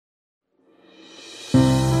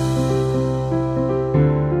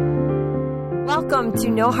Welcome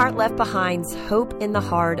to No Heart Left Behind's Hope in the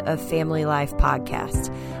Heart of Family Life podcast.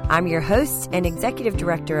 I'm your host and executive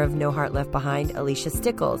director of No Heart Left Behind, Alicia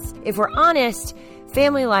Stickles. If we're honest,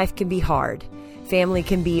 family life can be hard. Family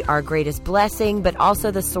can be our greatest blessing, but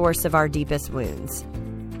also the source of our deepest wounds.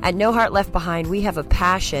 At No Heart Left Behind, we have a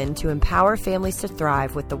passion to empower families to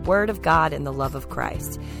thrive with the Word of God and the love of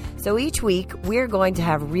Christ. So each week, we're going to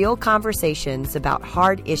have real conversations about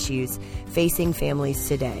hard issues facing families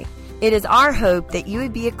today. It is our hope that you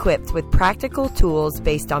would be equipped with practical tools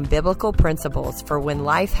based on biblical principles for when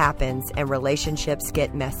life happens and relationships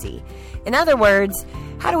get messy. In other words,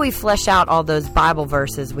 how do we flesh out all those Bible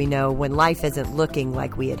verses we know when life isn't looking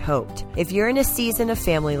like we had hoped? If you're in a season of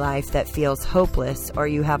family life that feels hopeless, or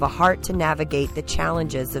you have a heart to navigate the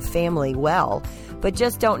challenges of family well, but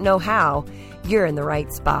just don't know how, you're in the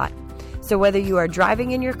right spot. So whether you are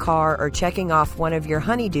driving in your car or checking off one of your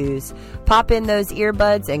honeydews, pop in those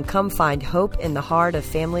earbuds and come find hope in the heart of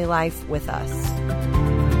family life with us.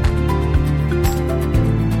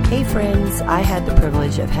 Hey friends, I had the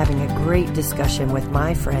privilege of having a great discussion with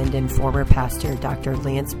my friend and former pastor, Dr.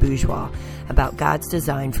 Lance Bourgeois, about God's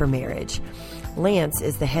design for marriage. Lance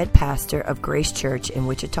is the head pastor of Grace Church in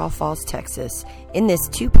Wichita Falls, Texas. In this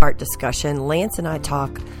two-part discussion, Lance and I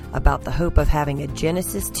talk about the hope of having a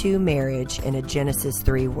Genesis 2 marriage in a Genesis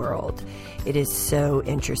 3 world. It is so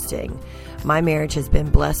interesting. My marriage has been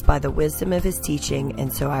blessed by the wisdom of his teaching,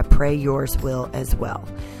 and so I pray yours will as well.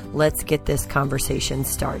 Let's get this conversation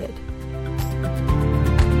started.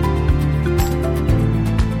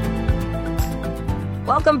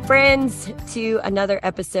 Welcome, friends, to another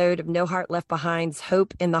episode of No Heart Left Behind's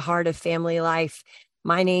Hope in the Heart of Family Life.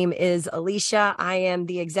 My name is Alicia. I am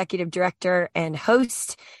the executive director and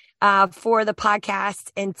host for the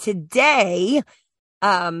podcast. And today,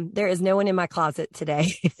 there is no one in my closet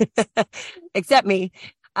today except me.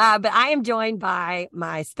 But I am joined by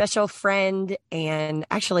my special friend and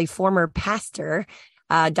actually former pastor,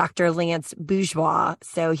 Dr. Lance Bourgeois.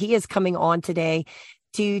 So he is coming on today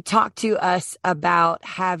to talk to us about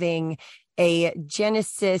having a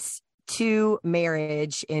Genesis 2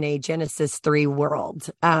 marriage in a Genesis 3 world.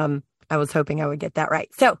 I was hoping I would get that right.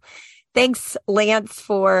 So thanks, Lance,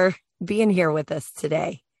 for being here with us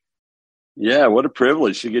today. Yeah, what a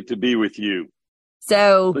privilege to get to be with you.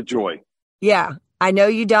 So, what a joy. Yeah, I know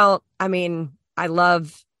you don't. I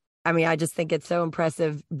just think it's so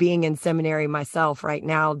impressive being in seminary myself right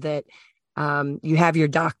now that you have your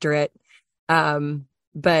doctorate.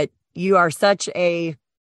 But you are such a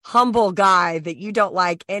humble guy that you don't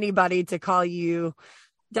like anybody to call you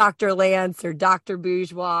Dr. Lance or Dr.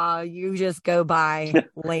 Bourgeois. You just go by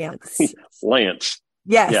Lance. Lance.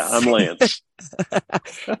 Yes. Yeah, I'm Lance.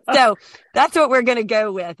 So that's what we're going to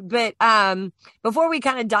go with. But before we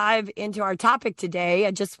kind of dive into our topic today,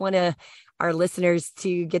 I just want our listeners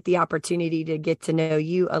to get the opportunity to get to know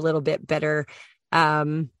you a little bit better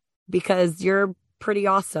because you're pretty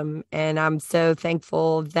awesome. And I'm so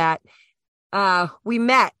thankful that we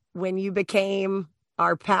met when you became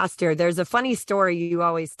our pastor. There's a funny story you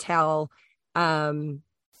always tell when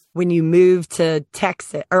you moved to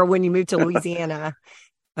Texas or when you moved to Louisiana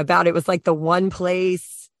about it was like the one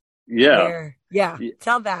place. Yeah.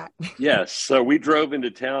 Tell that. Yes. So we drove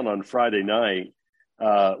into town on Friday night.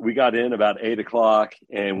 We got in about 8:00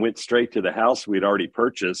 and went straight to the house we'd already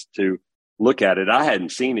purchased to look at it. I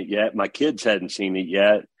hadn't seen it yet. My kids hadn't seen it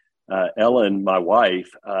yet. Ellen, my wife,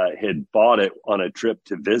 had bought it on a trip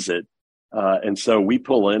to visit. And so we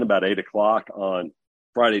pull in about 8:00 on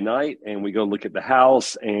Friday night and we go look at the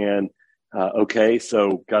house and,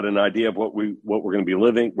 so got an idea of what we're going to be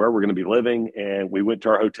living, where we're going to be living. And we went to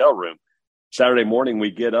our hotel room. Saturday morning, we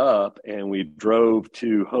get up and we drove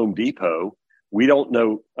to Home Depot. We don't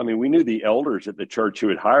know. I mean, we knew the elders at the church who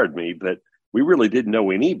had hired me, but we really didn't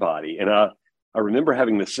know anybody. And I remember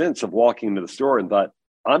having the sense of walking into the store and thought,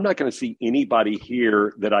 I'm not going to see anybody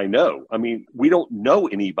here that I know. I mean, we don't know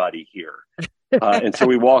anybody here. And so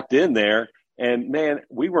we walked in there and man,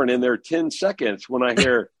 we weren't in there 10 seconds when I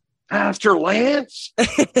hear Pastor Lance. And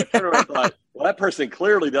I thought, well, that person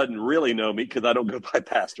clearly doesn't really know me because I don't go by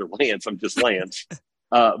Pastor Lance. I'm just Lance.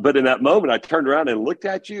 But in that moment, I turned around and looked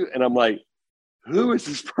at you and I'm like, who is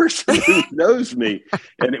this person who knows me?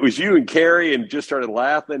 And it was you and Carrie and just started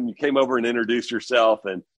laughing. You came over and introduced yourself.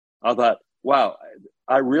 And I thought, wow,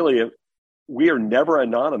 we are never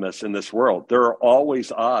anonymous in this world. There are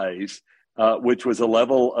always eyes, which was a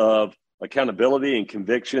level of accountability and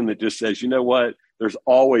conviction that just says, you know what? There's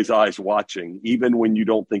always eyes watching, even when you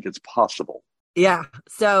don't think it's possible. Yeah.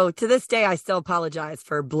 So to this day, I still apologize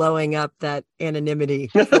for blowing up that anonymity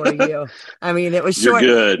for you. I mean, it was short.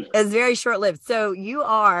 You're good. It was very short lived. So you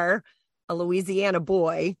are a Louisiana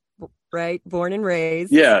boy, right? Born and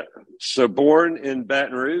raised. Yeah. So born in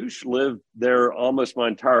Baton Rouge, lived there almost my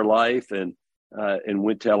entire life, and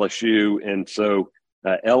went to LSU. And so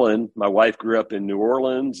Ellen, my wife, grew up in New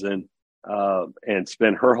Orleans and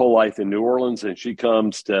spent her whole life in New Orleans. And she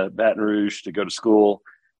comes to Baton Rouge to go to school.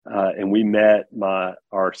 And we met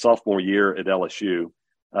our sophomore year at LSU,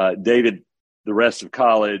 dated the rest of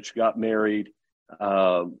college, got married.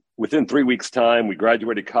 Within 3 weeks' time, we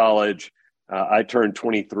graduated college. I turned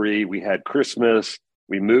 23. We had Christmas.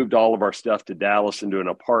 We moved all of our stuff to Dallas into an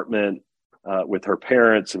apartment with her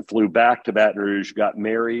parents and flew back to Baton Rouge, got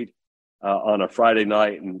married on a Friday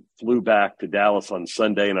night and flew back to Dallas on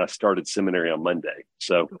Sunday. And I started seminary on Monday.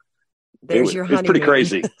 So there's your honeymoon. It's pretty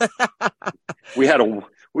crazy. We had a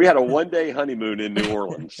 1-day honeymoon in New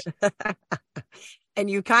Orleans. And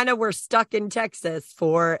you kind of were stuck in Texas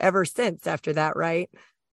for ever since after that, right?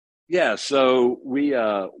 Yeah. So we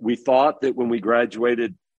thought that when we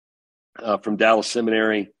graduated from Dallas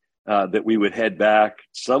Seminary, that we would head back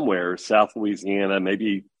somewhere, South Louisiana,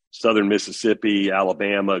 maybe Southern Mississippi,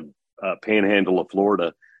 Alabama, Panhandle of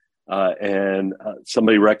Florida. And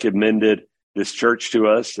somebody recommended this church to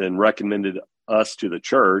us and recommended us to the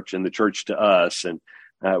church and the church to us. And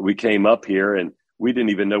we came up here, and we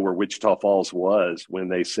didn't even know where Wichita Falls was when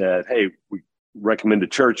they said, "Hey, we recommend a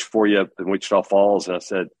church for you up in Wichita Falls." And I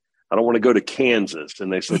said, "I don't want to go to Kansas."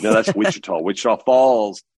 And they said, "No, that's Wichita. Wichita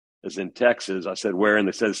Falls is in Texas." I said, "Where?" And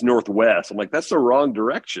they said, "It's northwest." I'm like, "That's the wrong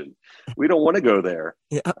direction. We don't want to go there."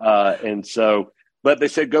 Yeah. But they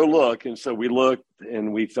said, "Go look." And so we looked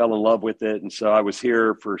and we fell in love with it. And so I was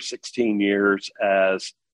here for 16 years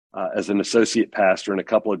as an associate pastor in a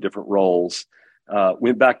couple of different roles.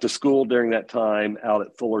 Went back to school during that time out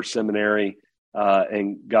at Fuller Seminary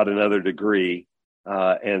and got another degree.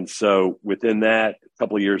 And so within that, a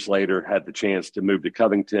couple of years later, had the chance to move to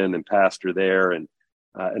Covington and pastor there. And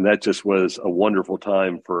that just was a wonderful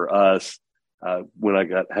time for us when I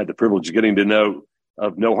had the privilege of getting to know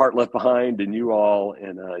of No Heart Left Behind and you all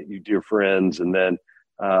and you dear friends. And then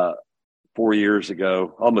 4 years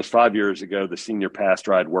ago, almost 5 years ago, the senior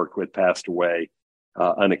pastor I'd worked with passed away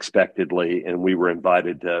unexpectedly, and we were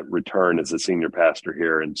invited to return as a senior pastor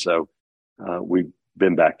here. And so we've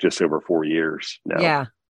been back just over 4 years now.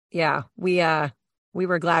 Yeah. We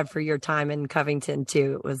were glad for your time in Covington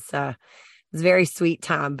too. It was a very sweet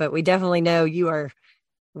time, but we definitely know you are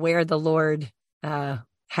where the Lord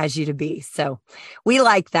has you to be. So we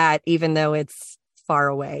like that, even though it's far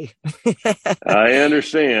away. I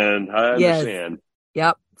understand. Yes.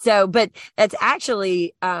 Yep. So, but that's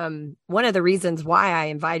actually one of the reasons why I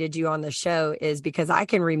invited you on the show is because I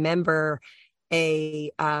can remember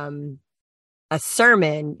a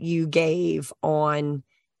sermon you gave on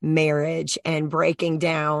marriage and breaking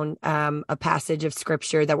down a passage of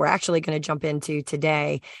scripture that we're actually going to jump into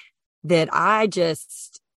today, that I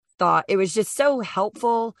just thought it was just so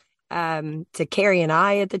helpful to Carrie and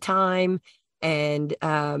I at the time, and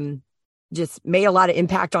just made a lot of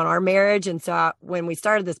impact on our marriage. And so when we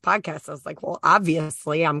started this podcast, I was like, well,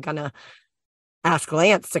 obviously I'm going to ask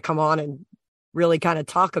Lance to come on and really kind of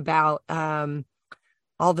talk about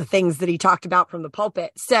all the things that he talked about from the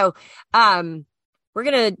pulpit. So we're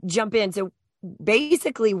going to jump in. So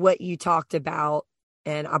basically what you talked about,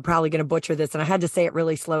 and I'm probably going to butcher this, and I had to say it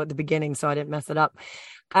really slow at the beginning so I didn't mess it up.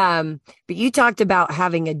 But you talked about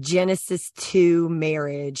having a Genesis 2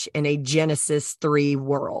 marriage and a Genesis 3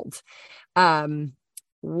 world.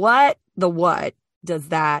 What does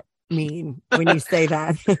that mean when you say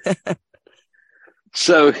that?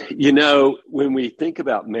 So, when we think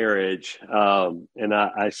about marriage, and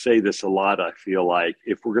I say this a lot, I feel like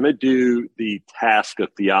if we're going to do the task of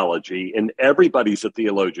theology, and everybody's a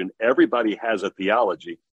theologian, everybody has a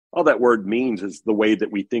theology, all that word means is the way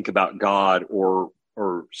that we think about God or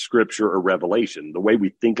scripture or revelation, the way we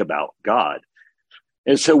think about God.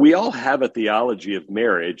 And so we all have a theology of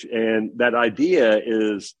marriage. And that idea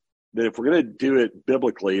is that if we're going to do it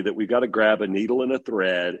biblically, that we've got to grab a needle and a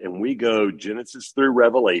thread and we go Genesis through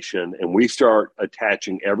Revelation and we start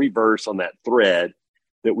attaching every verse on that thread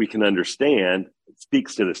that we can understand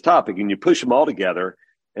speaks to this topic, and you push them all together.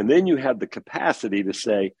 And then you have the capacity to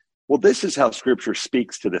say, well, this is how scripture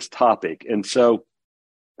speaks to this topic. And so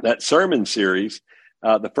that sermon series,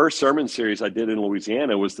 the first sermon series I did in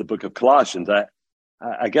Louisiana was the book of Colossians.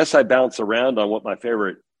 I guess I bounce around on what my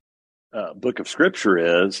favorite book of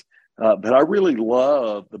scripture is, but I really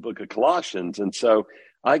love the book of Colossians. And so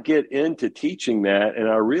I get into teaching that, and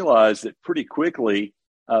I realize that pretty quickly,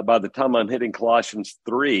 by the time I'm hitting Colossians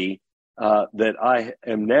 3, that I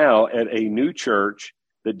am now at a new church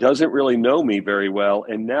that doesn't really know me very well.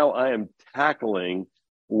 And now I am tackling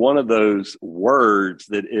one of those words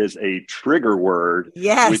that is a trigger word,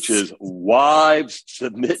 yes, which is wives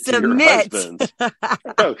submit to your husbands.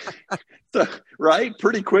 So, right?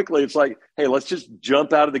 Pretty quickly, it's like, hey, let's just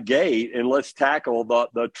jump out of the gate and let's tackle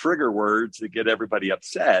the trigger words that get everybody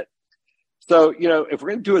upset. So, if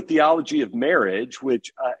we're going to do a theology of marriage,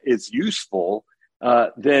 which is useful,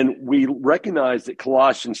 then we recognize that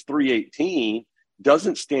Colossians 3:18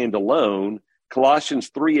 doesn't stand alone. Colossians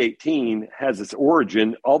 3:18 has its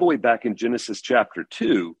origin all the way back in Genesis chapter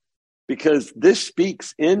 2, because this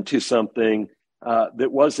speaks into something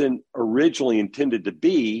that wasn't originally intended to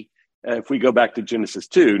be. If we go back to Genesis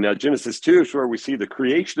 2. Now, Genesis 2 is where we see the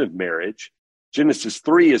creation of marriage. Genesis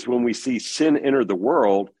 3 is when we see sin enter the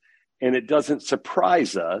world. And it doesn't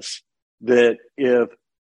surprise us that if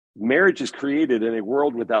marriage is created in a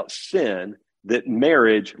world without sin, that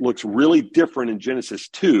marriage looks really different in Genesis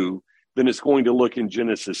 2 than it's going to look in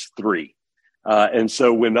Genesis 3. And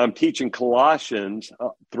so when I'm teaching Colossians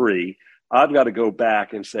 3, I've got to go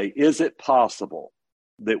back and say, is it possible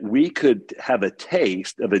that we could have a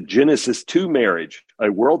taste of a Genesis 2 marriage,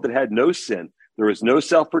 a world that had no sin? There was no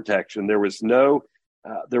self-protection. There was no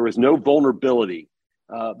vulnerability.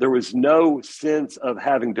 There was no sense of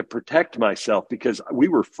having to protect myself because we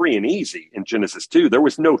were free and easy in Genesis 2. There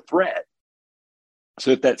was no threat.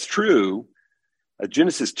 So if that's true, a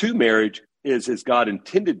Genesis 2 marriage is as God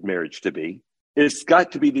intended marriage to be. It's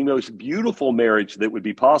got to be the most beautiful marriage that would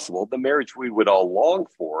be possible, the marriage we would all long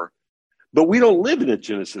for. But we don't live in a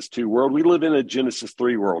Genesis 2 world. We live in a Genesis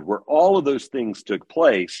 3 world where all of those things took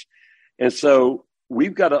place. And so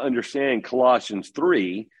we've got to understand Colossians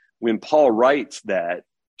 3 when Paul writes that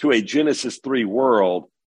to a Genesis 3 world.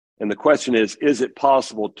 And the question is it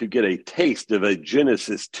possible to get a taste of a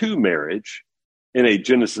Genesis 2 marriage in a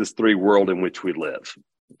Genesis 3 world in which we live?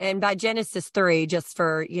 And by Genesis 3, just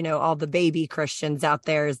for, all the baby Christians out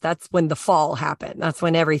there, that's when the fall happened. That's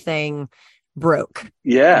when everything broke.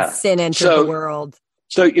 Yeah. Sin entered the world.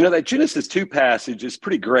 So, that Genesis 2 passage is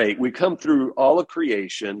pretty great. We come through all of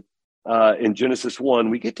creation in Genesis 1.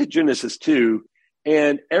 We get to Genesis 2,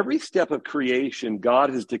 and every step of creation, God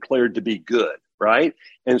has declared to be good, right?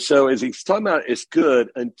 And so as he's talking about it's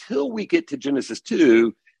good until we get to Genesis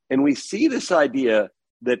 2, and we see this idea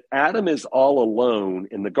that Adam is all alone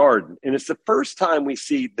in the garden. And it's the first time we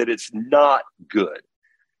see that it's not good.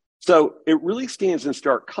 So it really stands in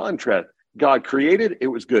stark contrast. God created, it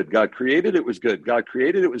was good. God created, it was good. God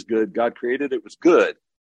created, it was good. God created, it was good.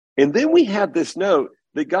 And then we have this note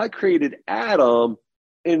that God created Adam,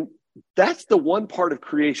 and that's the one part of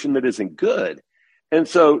creation that isn't good. And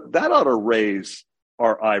so that ought to raise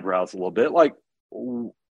our eyebrows a little bit. Like,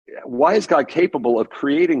 why is God capable of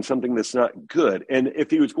creating something that's not good? And if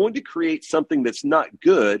he was going to create something that's not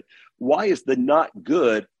good, why is the not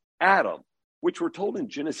good Adam, which we're told in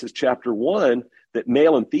Genesis chapter 1 that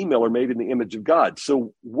male and female are made in the image of God?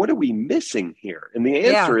 So what are we missing here? And the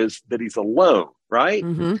answer is that he's alone, right?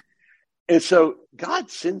 Mm-hmm. And so God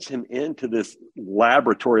sends him into this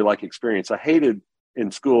laboratory-like experience. I hated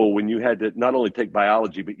in school when you had to not only take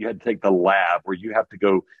biology, but you had to take the lab where you have to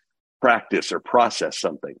go practice or process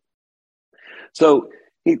something. So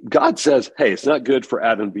God says, hey, it's not good for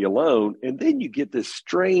Adam to be alone. And then you get this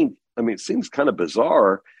strange, it seems kind of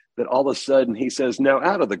bizarre that all of a sudden he says, now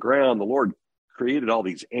out of the ground, the Lord created all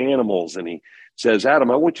these animals. And he says, Adam,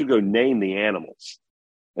 I want you to go name the animals.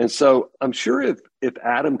 And so I'm sure if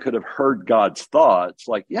Adam could have heard God's thoughts,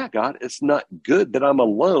 like, yeah, God, it's not good that I'm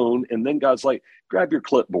alone. And then God's like, grab your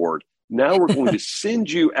clipboard. Now we're going to send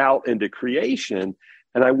you out into creation,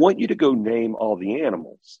 and I want you to go name all the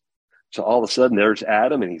animals. So all of a sudden there's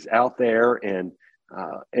Adam, and he's out there, and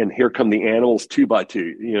here come the animals 2 by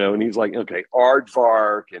 2, and he's like, okay,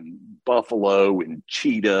 aardvark and buffalo and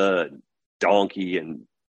cheetah and donkey and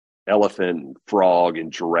elephant and frog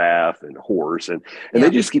and giraffe and horse. And they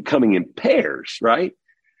just keep coming in pairs, right?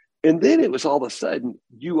 And then it was all of a sudden,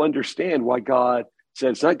 you understand why God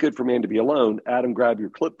said, it's not good for man to be alone. Adam, grab your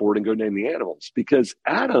clipboard and go name the animals. Because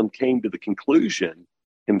Adam came to the conclusion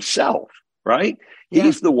himself, right? Yeah.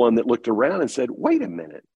 He's the one that looked around and said, wait a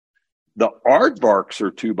minute. The aardvarks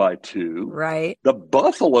are 2 by 2. Right. The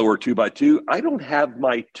buffalo are 2 by 2. I don't have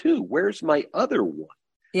my 2. Where's my other one?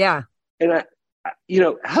 Yeah. And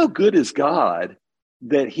how good is God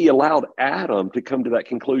that he allowed Adam to come to that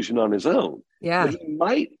conclusion on his own? Yeah. But he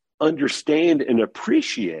might understand and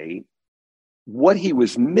appreciate what he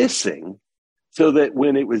was missing so that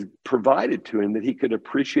when it was provided to him, that he could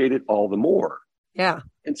appreciate it all the more. Yeah.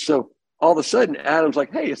 And so all of a sudden, Adam's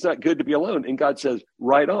like, hey, it's not good to be alone. And God says,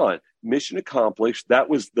 right on, mission accomplished. That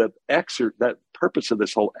was that purpose of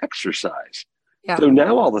this whole exercise. Yeah. So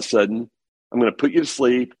now all of a sudden, I'm going to put you to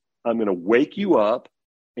sleep. I'm going to wake you up,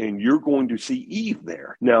 and you're going to see Eve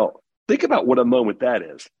there. Now, think about what a moment that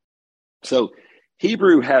is. So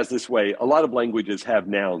Hebrew has this way. A lot of languages have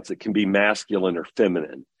nouns that can be masculine or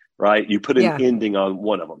feminine, right? You put an ending on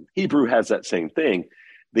one of them. Hebrew has that same thing.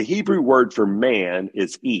 The Hebrew word for man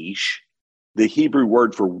is ish. The Hebrew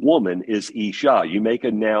word for woman is isha. You make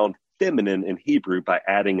a noun feminine in Hebrew by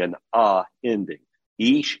adding an ending.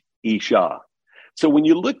 Ish, isha. So when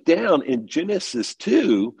you look down in Genesis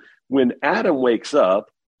 2, when Adam wakes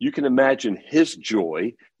up, you can imagine his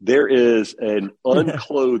joy. There is an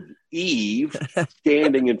unclothed Eve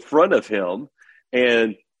standing in front of him,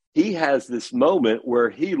 and he has this moment where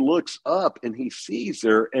he looks up and he sees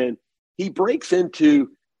her, and he breaks into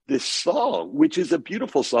this song, which is a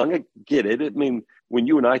beautiful song. I get it. I mean, when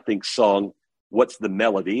you and I think song, what's the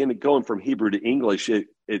melody? And going from Hebrew to English, it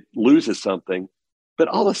loses something. But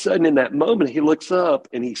all of a sudden in that moment, he looks up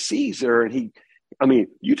and he sees her, and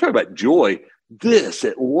you talk about joy. This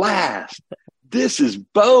at last, this is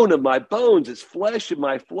bone of my bones. It's flesh of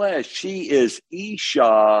my flesh. She is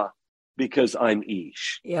Isha because I'm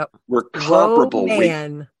Ish. Yep. We're comparable. Whoa,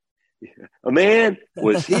 man. Man,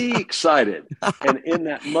 was he excited. And in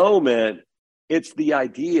that moment, it's the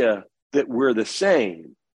idea that we're the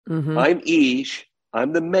same. Mm-hmm. I'm Ish.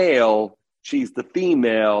 I'm the male. She's the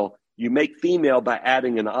female. You make female by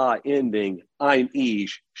adding an ending. I'm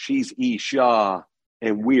Ish. She's Isha.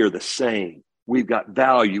 And we are the same. We've got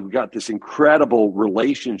value. We've got this incredible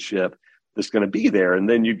relationship that's going to be there. And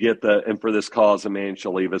then you get and for this cause, a man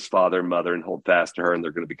shall leave his father and mother and hold fast to her, and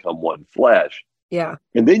they're going to become one flesh. Yeah.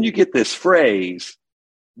 And then you get this phrase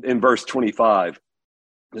in verse 25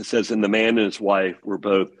 that says, and the man and his wife were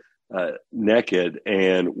both naked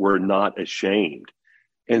and were not ashamed.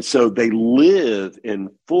 And so they live in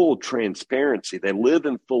full transparency. They live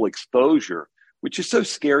in full exposure, which is so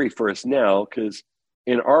scary for us now, because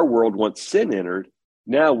in our world, once sin entered,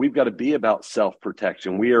 now we've got to be about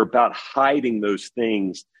self-protection. We are about hiding those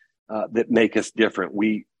things that make us different.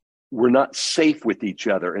 We're not safe with each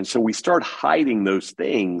other. And so we start hiding those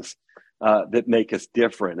things that make us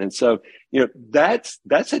different. And so, that's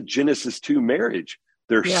a Genesis 2 marriage.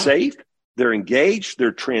 They're safe, they're engaged,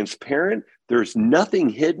 they're transparent, there's nothing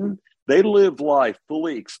hidden. They live life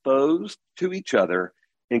fully exposed to each other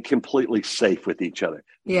and completely safe with each other.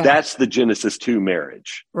 Yeah. That's the Genesis 2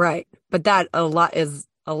 marriage. Right. But that a lot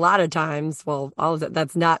of times, well, all of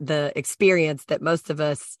that's not the experience that most of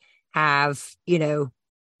us have,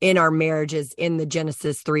 in our marriages in the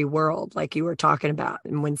Genesis 3 world, like you were talking about.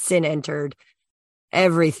 And when sin entered,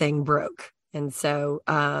 everything broke. And so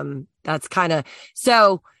that's kind of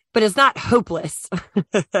but it's not hopeless.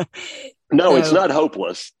 No, it's not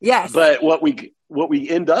hopeless. Yes. But what we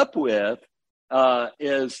end up with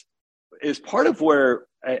is part of where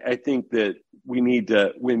I think that we need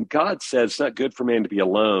to, when God says it's not good for man to be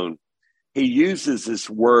alone, he uses this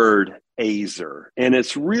word azer, and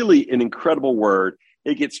it's really an incredible word.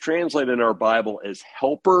 It gets translated in our Bible as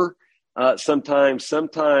helper.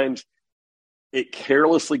 Sometimes it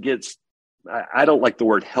carelessly gets, I don't like the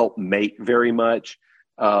word helpmate very much.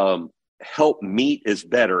 Help meet is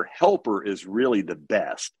better. Helper is really the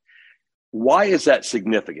best. Why is that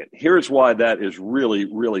significant? Here's why that is really,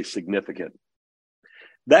 really significant.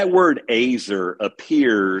 That word azer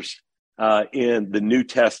appears in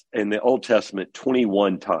the Old Testament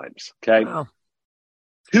 21 times. Okay. Wow.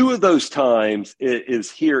 2 of those times is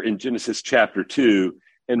here in Genesis chapter 2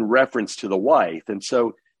 in reference to the wife. And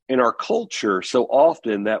so in our culture, so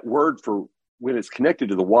often that word for when it's connected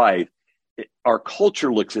to the wife, our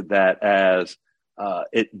culture looks at that as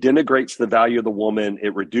it denigrates the value of the woman.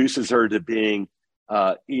 It reduces her to being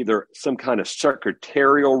either some kind of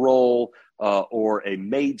secretarial role or a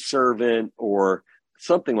maidservant or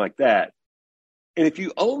something like that. And if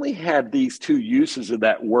you only had these 2 uses of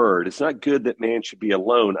that word, it's not good that man should be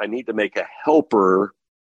alone. I need to make a helper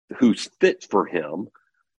who's fit for him,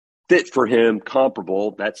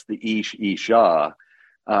 comparable. That's the Isha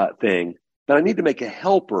thing. But I need to make a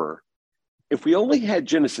helper. If we only had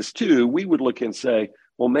Genesis 2, we would look and say,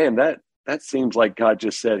 well, man, that seems like God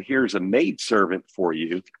just said, here's a maidservant for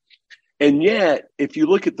you. And yet, if you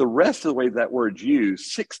look at the rest of the way that word's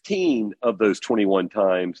used, 16 of those 21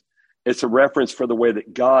 times, it's a reference for the way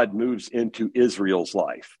that God moves into Israel's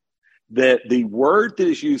life. That the word that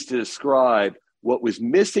is used to describe what was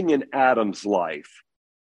missing in Adam's life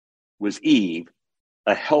was Eve,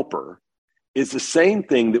 a helper, is the same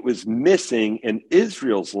thing that was missing in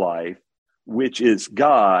Israel's life, which is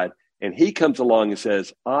God. And he comes along and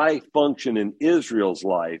says, I function in Israel's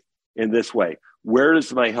life in this way. Where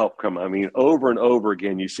does my help come? I mean, over and over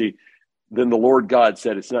again, you see, then the Lord God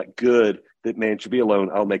said, it's not good that man should be alone.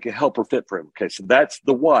 I'll make a helper fit for him. Okay, so that's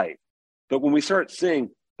the wife. But when we start saying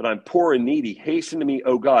that I'm poor and needy, hasten to me,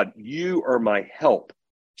 O God, you are my help.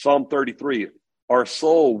 Psalm 33, our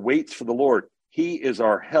soul waits for the Lord. He is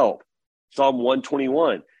our help. Psalm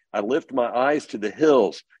 121, I lift my eyes to the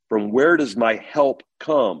hills. From where does my help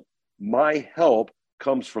come? My help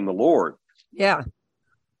comes from the Lord. Yeah.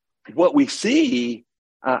 What we see,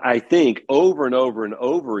 I think, over and over and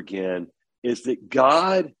over again, is that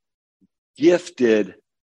God gifted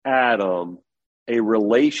Adam a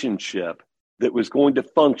relationship that was going to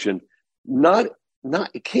function,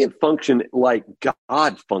 it can't function like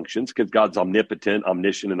God functions, because God's omnipotent,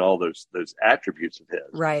 omniscient, and all those attributes of his.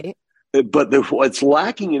 Right. But what's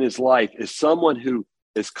lacking in his life is someone who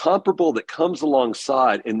is comparable, that comes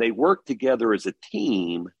alongside, and they work together as a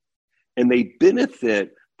team, and they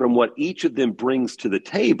benefit from what each of them brings to the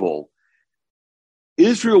table.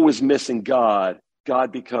 Israel was missing God.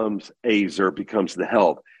 God becomes Azer, becomes the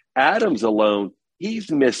help. Adam's alone.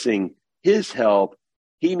 He's missing his help.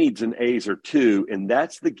 He needs an Azer too, and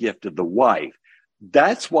that's the gift of the wife.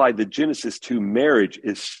 That's why the Genesis 2 marriage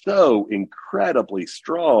is so incredibly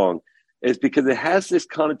strong, is because it has this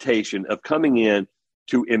connotation of coming in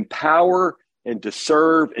to empower and to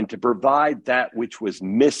serve and to provide that which was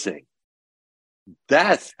missing.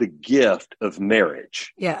 That's the gift of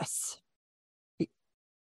marriage. Yes.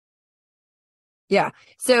 Yeah.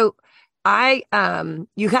 So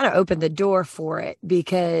you kind of opened the door for it,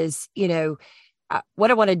 because,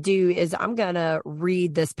 what I want to do is I'm going to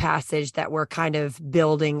read this passage that we're kind of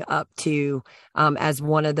building up to as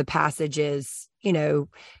one of the passages,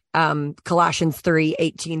 Colossians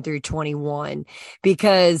 3:18-21,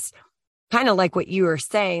 because kind of like what you were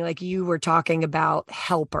saying, like you were talking about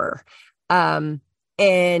helper.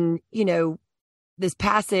 This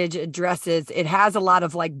passage it has a lot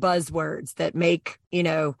of like buzzwords that make,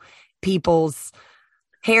 people's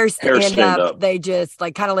hair stand up. They just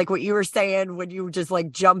like, kind of like what you were saying, when you just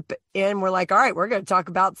like jump in, we're like, all right, we're going to talk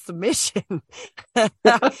about submission.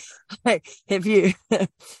 If you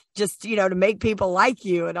just, to make people like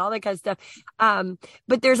you and all that kind of stuff.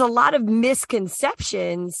 But there's a lot of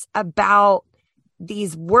misconceptions about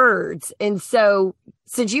these words. And so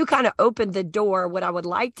since you kind of opened the door, what I would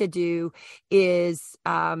like to do is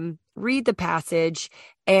read the passage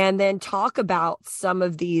and then talk about some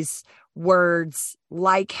of these words,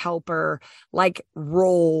 like helper, like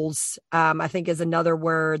roles, I think is another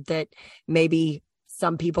word that maybe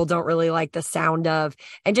some people don't really like the sound of,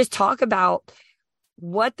 and just talk about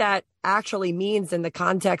what that actually means in the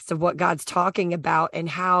context of what God's talking about, and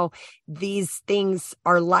how these things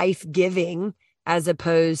are life-giving, as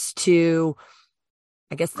opposed to,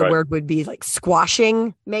 I guess the word would be like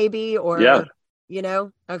squashing, maybe, or, okay.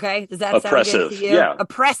 Does that sound good to you? Yeah.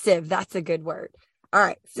 Oppressive. That's a good word. All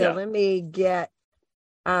right. So let me get,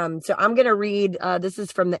 so I'm going to read, this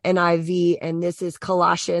is from the NIV, and this is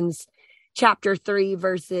Colossians chapter 3,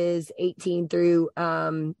 verses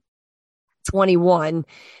 18-21.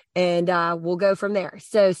 And we'll go from there.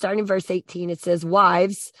 So starting verse 18, it says,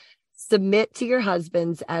 wives, submit to your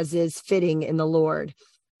husbands as is fitting in the Lord.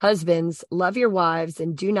 Husbands, love your wives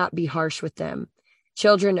and do not be harsh with them.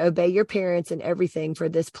 Children, obey your parents in everything, for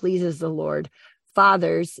this pleases the Lord.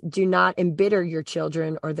 Fathers, do not embitter your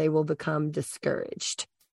children, or they will become discouraged.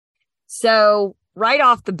 So right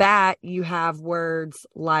off the bat, you have words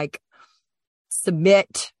like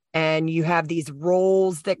submit, and you have these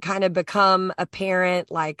roles that kind of become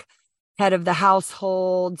apparent, like head of the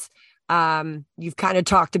household. You've kind of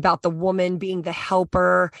talked about the woman being the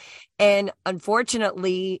helper. And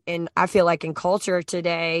unfortunately, and I feel like in culture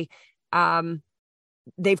today,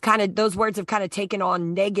 those words have kind of taken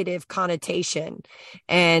on negative connotation,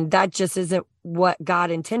 and that just isn't what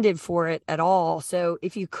God intended for it at all. So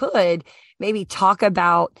if you could maybe talk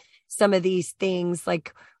about some of these things,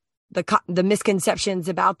 like the misconceptions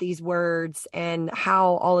about these words, and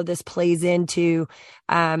how all of this plays into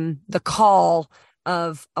the call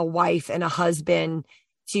of a wife and a husband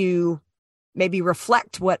to maybe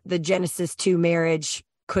reflect what the Genesis 2 marriage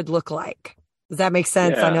could look like. Does that make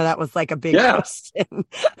sense? Yeah. I know that was like a big question.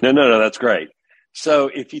 No, that's great. So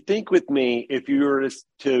if you think with me, if you were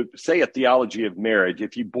to say a theology of marriage,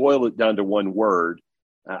 if you boil it down to one word,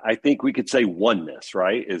 I think we could say oneness,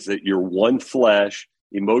 right? Is that you're one flesh,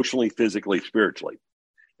 emotionally, physically, spiritually.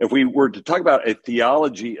 If we were to talk about a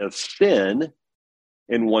theology of sin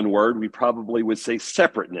in one word, we probably would say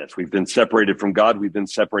separateness. We've been separated from God. We've been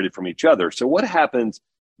separated from each other. So what happens?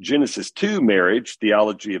 Genesis 2 marriage,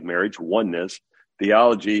 theology of marriage, oneness.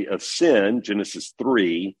 Theology of sin, Genesis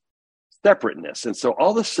 3, separateness. And so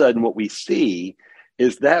all of a sudden what we see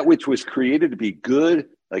is that which was created to be good,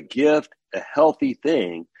 a gift, a healthy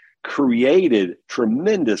thing, created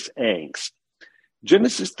tremendous angst.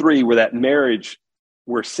 Genesis 3, where that marriage,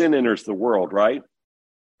 where sin enters the world, right,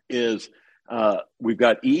 is we've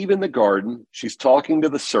got Eve in the garden. She's talking to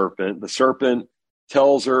the serpent. The serpent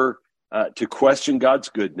tells her to question God's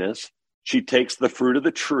goodness. She takes the fruit of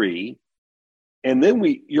the tree. And then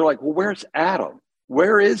you're like, well, where's Adam?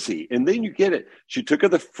 Where is he? And then you get it. She took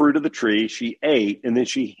of the fruit of the tree, she ate, and then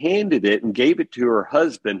she handed it and gave it to her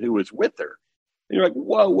husband who was with her. And you're like,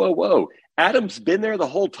 whoa, whoa, whoa. Adam's been there the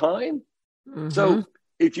whole time? Mm-hmm. So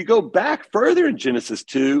if you go back further in Genesis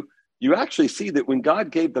 2, you actually see that when God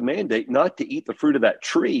gave the mandate not to eat the fruit of that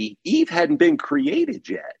tree, Eve hadn't been created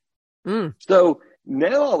yet. So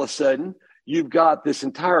now all of a sudden, you've got this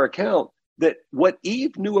entire account that what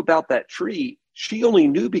Eve knew about that tree, she only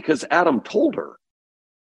knew because Adam told her.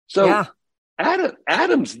 So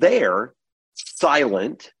Adam's there,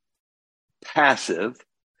 silent, passive.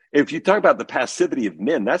 If you talk about the passivity of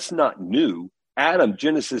men, that's not new. Adam,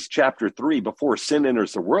 Genesis chapter 3, before sin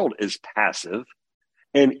enters the world, is passive.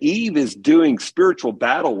 And Eve is doing spiritual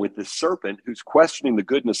battle with this serpent who's questioning the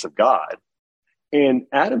goodness of God. And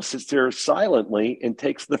Adam sits there silently and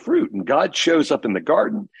takes the fruit. And God shows up in the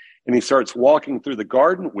garden and he starts walking through the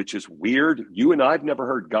garden, which is weird. You and I have never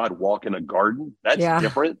heard God walk in a garden. That's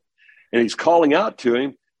different. And he's calling out to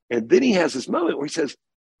him. And then he has this moment where he says,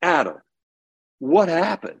 Adam, what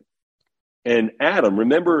happened? And Adam,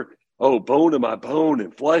 remember, bone of my bone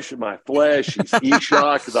and flesh of my flesh. He's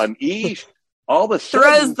Esau because I'm Ish. All of a sudden,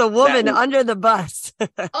 throws the woman under the bus.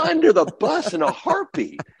 Under the bus in a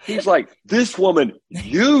heartbeat. He's like, this woman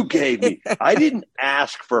you gave me. I didn't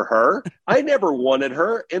ask for her. I never wanted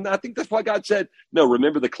her. And I think that's why God said, no,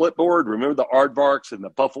 remember the clipboard, remember the aardvarks and the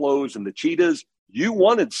buffaloes and the cheetahs. You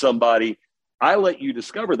wanted somebody. I let you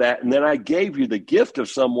discover that. And then I gave you the gift of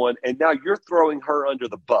someone. And now you're throwing her under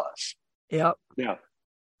the bus. Yep. Now,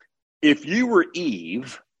 if you were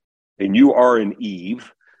Eve, and you are an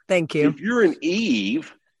Eve, thank you. If you're an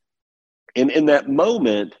Eve, and in that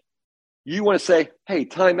moment, you want to say, hey,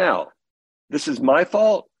 time out. This is my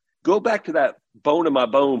fault. Go back to that bone of my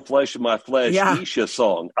bone, flesh of my flesh, Isha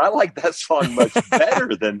song. I like that song much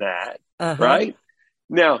better than that, right?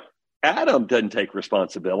 Now, Adam doesn't take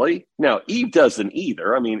responsibility. Now, Eve doesn't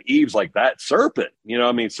either. I mean, Eve's like that serpent,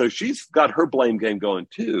 so she's got her blame game going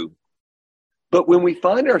too. But when we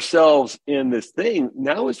find ourselves in this thing,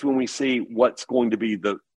 now is when we see what's going to be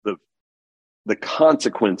the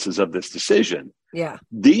consequences of this decision. Yeah.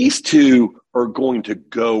 These two are going to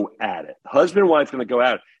go at it. Husband and wife are going to go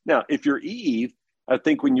at it. Now, if you're Eve, I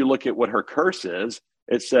think when you look at what her curse is,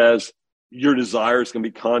 it says your desire is going to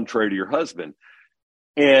be contrary to your husband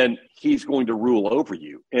and he's going to rule over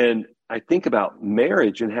you. And I think about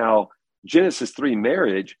marriage and how Genesis 3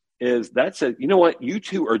 marriage is you know what? You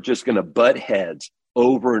two are just going to butt heads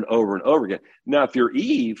over and over and over again. Now, if you're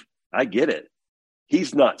Eve, I get it.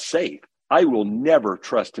 He's not safe. I will never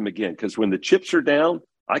trust him again because when the chips are down,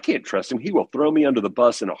 I can't trust him. He will throw me under the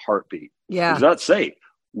bus in a heartbeat. Yeah. He's not safe.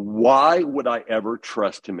 Why would I ever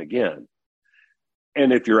trust him again?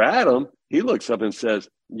 And if you're Adam, he looks up and says,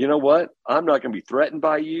 you know what? I'm not going to be threatened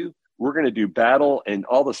by you. We're going to do battle. And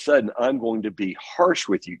all of a sudden, I'm going to be harsh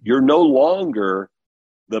with you. You're no longer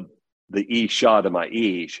the Isha to my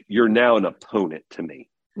Ish. You're now an opponent to me.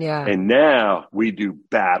 Yeah. And now we do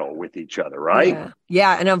battle with each other, right?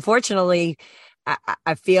 Yeah. And unfortunately,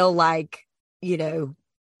 I feel like,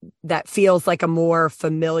 that feels like a more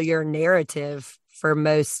familiar narrative for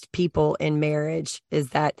most people in marriage is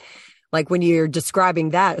that like when you're describing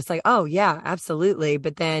that, it's like, oh yeah, absolutely.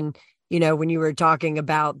 But then, when you were talking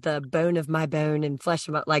about the bone of my bone and flesh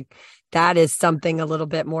of my, like that is something a little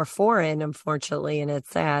bit more foreign, unfortunately. And it's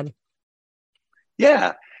sad.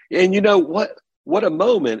 Yeah. And what a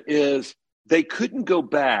moment is they couldn't go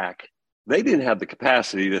back. They didn't have the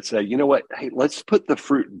capacity to say, you know what? Hey, let's put the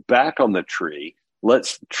fruit back on the tree.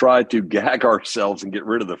 Let's try to gag ourselves and get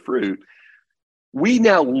rid of the fruit. We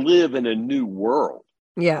now live in a new world.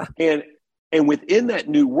 Yeah. And within that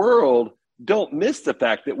new world, don't miss the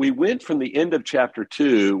fact that we went from the end of chapter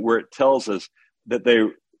 2, where it tells us that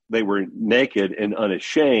they were naked and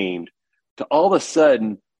unashamed, to all of a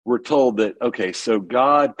sudden we're told that, okay, so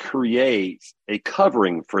God creates a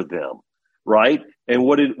covering for them, right? And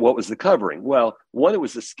what was the covering? Well, one, it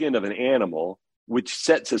was the skin of an animal, which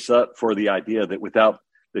sets us up for the idea that without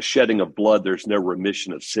the shedding of blood, there's no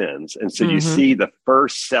remission of sins. And so you see the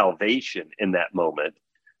first salvation in that moment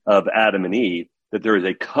of Adam and Eve, that there is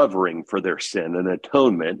a covering for their sin. An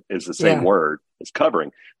atonement is the same word as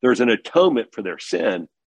covering. There's an atonement for their sin.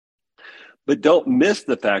 But don't miss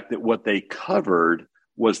the fact that what they covered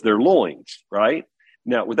was their loins, right?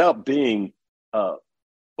 Now, without being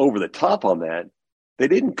over the top on that, they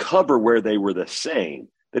didn't cover where they were the same.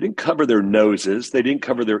 They didn't cover their noses. They didn't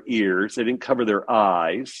cover their ears. They didn't cover their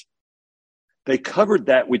eyes. They covered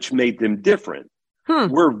that which made them different.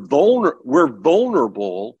 We're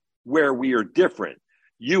vulnerable where we are different.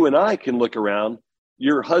 You and I can look around.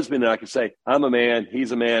 Your husband and I can say, I'm a man,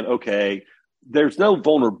 he's a man. Okay. There's no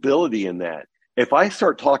vulnerability in that. If I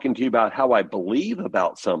start talking to you about how I believe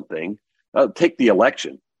about something, take the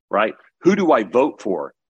election, right? Who do I vote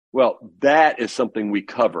for? Well, that is something we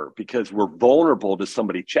cover because we're vulnerable to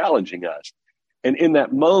somebody challenging us. And in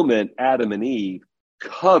that moment, Adam and Eve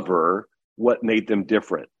cover what made them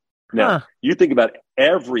different. Now, you think about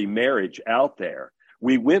every marriage out there.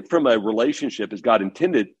 We went from a relationship as God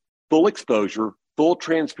intended, full exposure, full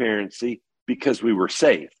transparency, because we were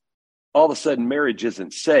safe. All of a sudden, marriage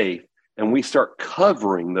isn't safe, and we start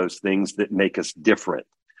covering those things that make us different.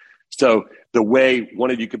 So the way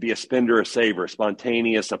one of you could be a spender, a saver, a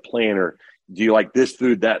spontaneous, a planner. Do you like this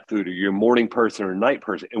food, that food? Are you a morning person or a night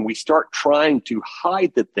person? And we start trying to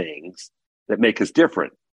hide the things that make us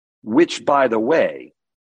different, which, by the way,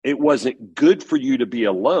 it wasn't good for you to be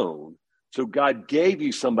alone. So God gave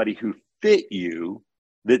you somebody who fit you,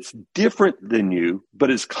 that's different than you,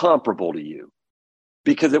 but is comparable to you,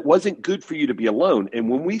 because it wasn't good for you to be alone. And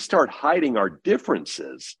when we start hiding our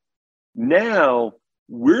differences, now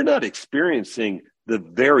we're not experiencing the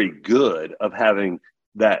very good of having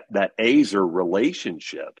that Azer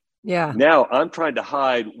relationship. Yeah. Now I'm trying to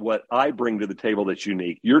hide what I bring to the table that's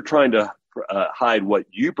unique. You're trying to hide what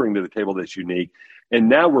you bring to the table that's unique. And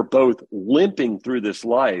now we're both limping through this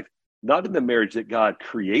life, not in the marriage that God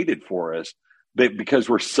created for us, but because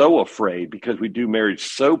we're so afraid, because we do marriage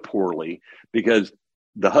so poorly, because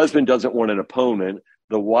the husband doesn't want an opponent.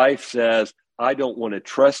 The wife says, I don't want to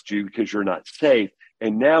trust you because you're not safe.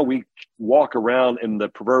 And now we walk around in the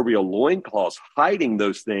proverbial loincloths, hiding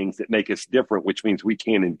those things that make us different, which means we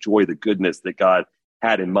can't enjoy the goodness that God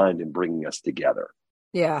had in mind in bringing us together.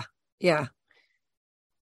 Yeah. Yeah.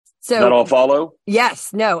 So that all follow?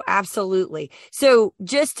 Yes. No, absolutely. So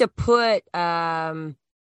just to put, I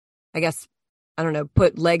guess, I don't know,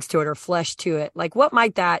 put legs to it or flesh to it. Like, what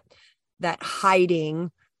might that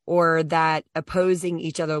hiding or that opposing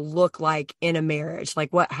each other look like in a marriage? Like,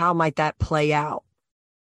 how might that play out?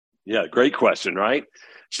 Yeah, great question, right?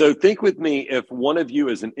 So think with me, if one of you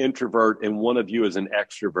is an introvert and one of you is an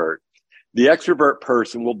extrovert, the extrovert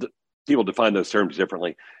person people define those terms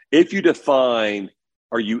differently. If you define,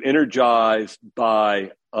 are you energized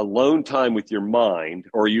by alone time with your mind,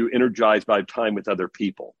 or are you energized by time with other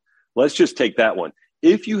people? Let's just take that one.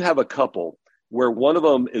 If you have a couple where one of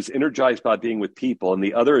them is energized by being with people and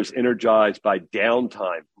the other is energized by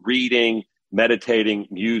downtime, reading, meditating,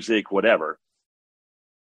 music, whatever,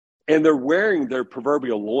 and they're wearing their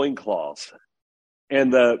proverbial loincloths,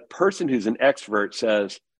 and the person who's an extrovert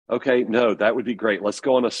says, okay, no, that would be great. Let's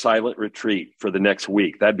go on a silent retreat for the next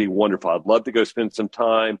week. That'd be wonderful. I'd love to go spend some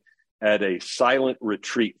time at a silent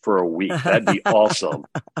retreat for a week. That'd be awesome.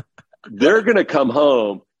 They're going to come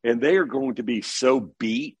home and they are going to be so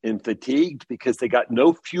beat and fatigued because they got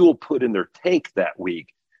no fuel put in their tank that week.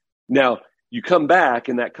 Now, you come back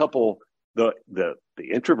and that couple, the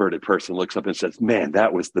introverted person looks up and says, man,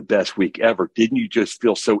 that was the best week ever. Didn't you just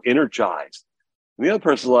feel so energized? And the other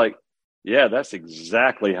person's like, yeah, that's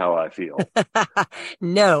exactly how I feel.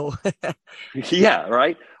 No. Yeah,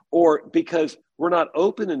 right? Or because we're not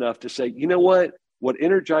open enough to say, you know what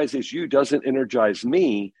energizes you doesn't energize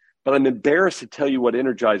me, but I'm embarrassed to tell you what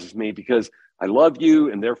energizes me because I love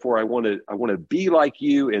you and therefore I want to be like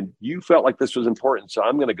you and you felt like this was important, so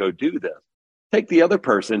I'm going to go do this. Take the other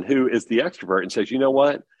person who is the extrovert and says, you know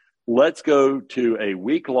what? Let's go to a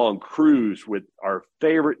week-long cruise with our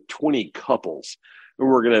favorite 20 couples. And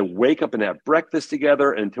we're going to wake up and have breakfast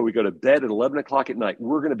together until we go to bed at 11 o'clock at night.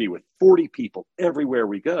 We're going to be with 40 people everywhere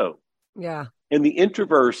we go. Yeah. And the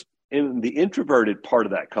introverted part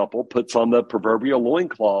of that couple puts on the proverbial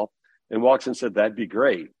loincloth and walks and said, that'd be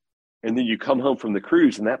great. And then you come home from the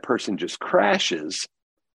cruise and that person just crashes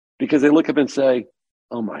because they look up and say,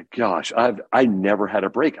 oh my gosh, I never had a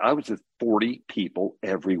break. I was with 40 people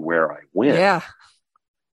everywhere I went. Yeah.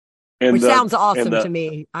 Which sounds awesome to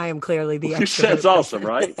me. I am clearly the extrovert. Sounds awesome,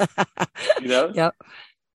 right? You know? Yep.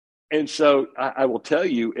 And so I will tell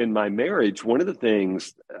you, in my marriage, one of the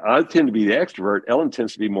things, I tend to be the extrovert, Ellen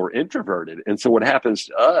tends to be more introverted. And so what happens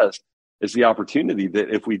to us is the opportunity that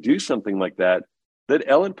if we do something like that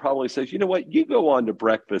Ellen probably says, you know what, you go on to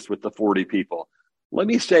breakfast with the 40 people. Let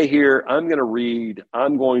me stay here. I'm going to read.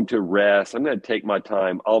 I'm going to rest. I'm going to take my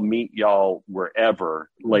time. I'll meet y'all wherever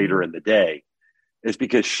later in the day. is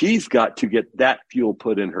because she's got to get that fuel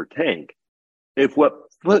put in her tank. If what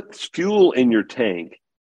puts fuel in your tank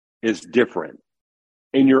is different,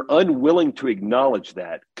 and you're unwilling to acknowledge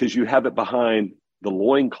that because you have it behind the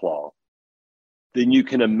loincloth, then you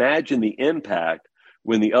can imagine the impact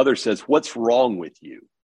when the other says, what's wrong with you?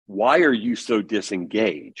 Why are you so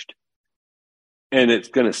disengaged? And it's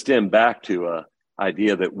going to stem back to a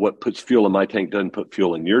idea that what puts fuel in my tank doesn't put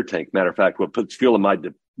fuel in your tank. Matter of fact, what puts fuel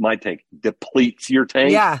in my tank depletes your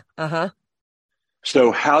tank. Yeah. Uh-huh.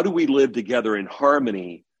 So how do we live together in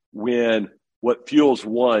harmony when what fuels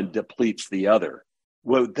one depletes the other?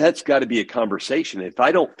 Well, that's got to be a conversation. If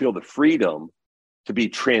I don't feel the freedom to be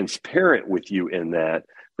transparent with you in that,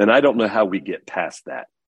 then I don't know how we get past that.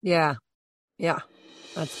 Yeah. Yeah.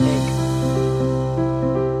 That's big.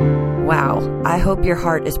 Wow. I hope your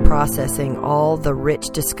heart is processing all the rich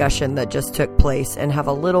discussion that just took place and have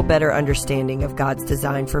a little better understanding of God's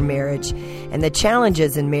design for marriage and the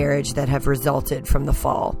challenges in marriage that have resulted from the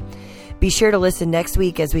fall. Be sure to listen next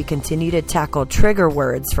week as we continue to tackle trigger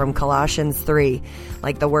words from Colossians 3,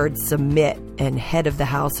 like the words submit and head of the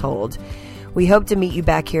household. We hope to meet you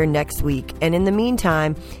back here next week. And in the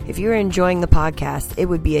meantime, if you're enjoying the podcast, it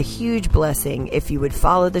would be a huge blessing if you would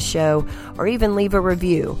follow the show or even leave a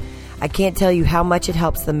review. I can't tell you how much it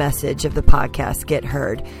helps the message of the podcast get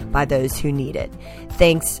heard by those who need it.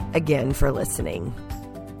 Thanks again for listening.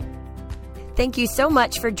 Thank you so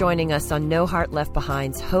much for joining us on No Heart Left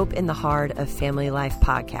Behind's Hope in the Heart of Family Life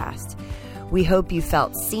podcast. We hope you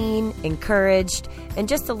felt seen, encouraged, and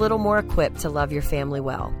just a little more equipped to love your family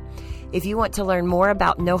well. If you want to learn more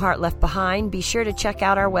about No Heart Left Behind, be sure to check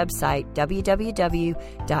out our website,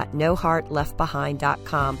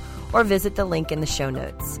 www.noheartleftbehind.com, or visit the link in the show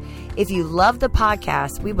notes. If you love the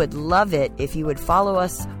podcast, we would love it if you would follow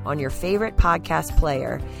us on your favorite podcast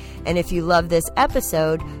player. And if you love this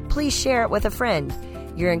episode, please share it with a friend.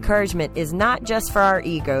 Your encouragement is not just for our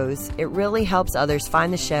egos. It really helps others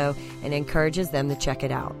find the show and encourages them to check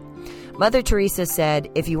it out. Mother Teresa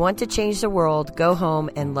said, if you want to change the world, go home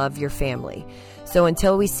and love your family. So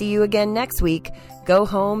until we see you again next week, go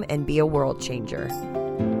home and be a world changer.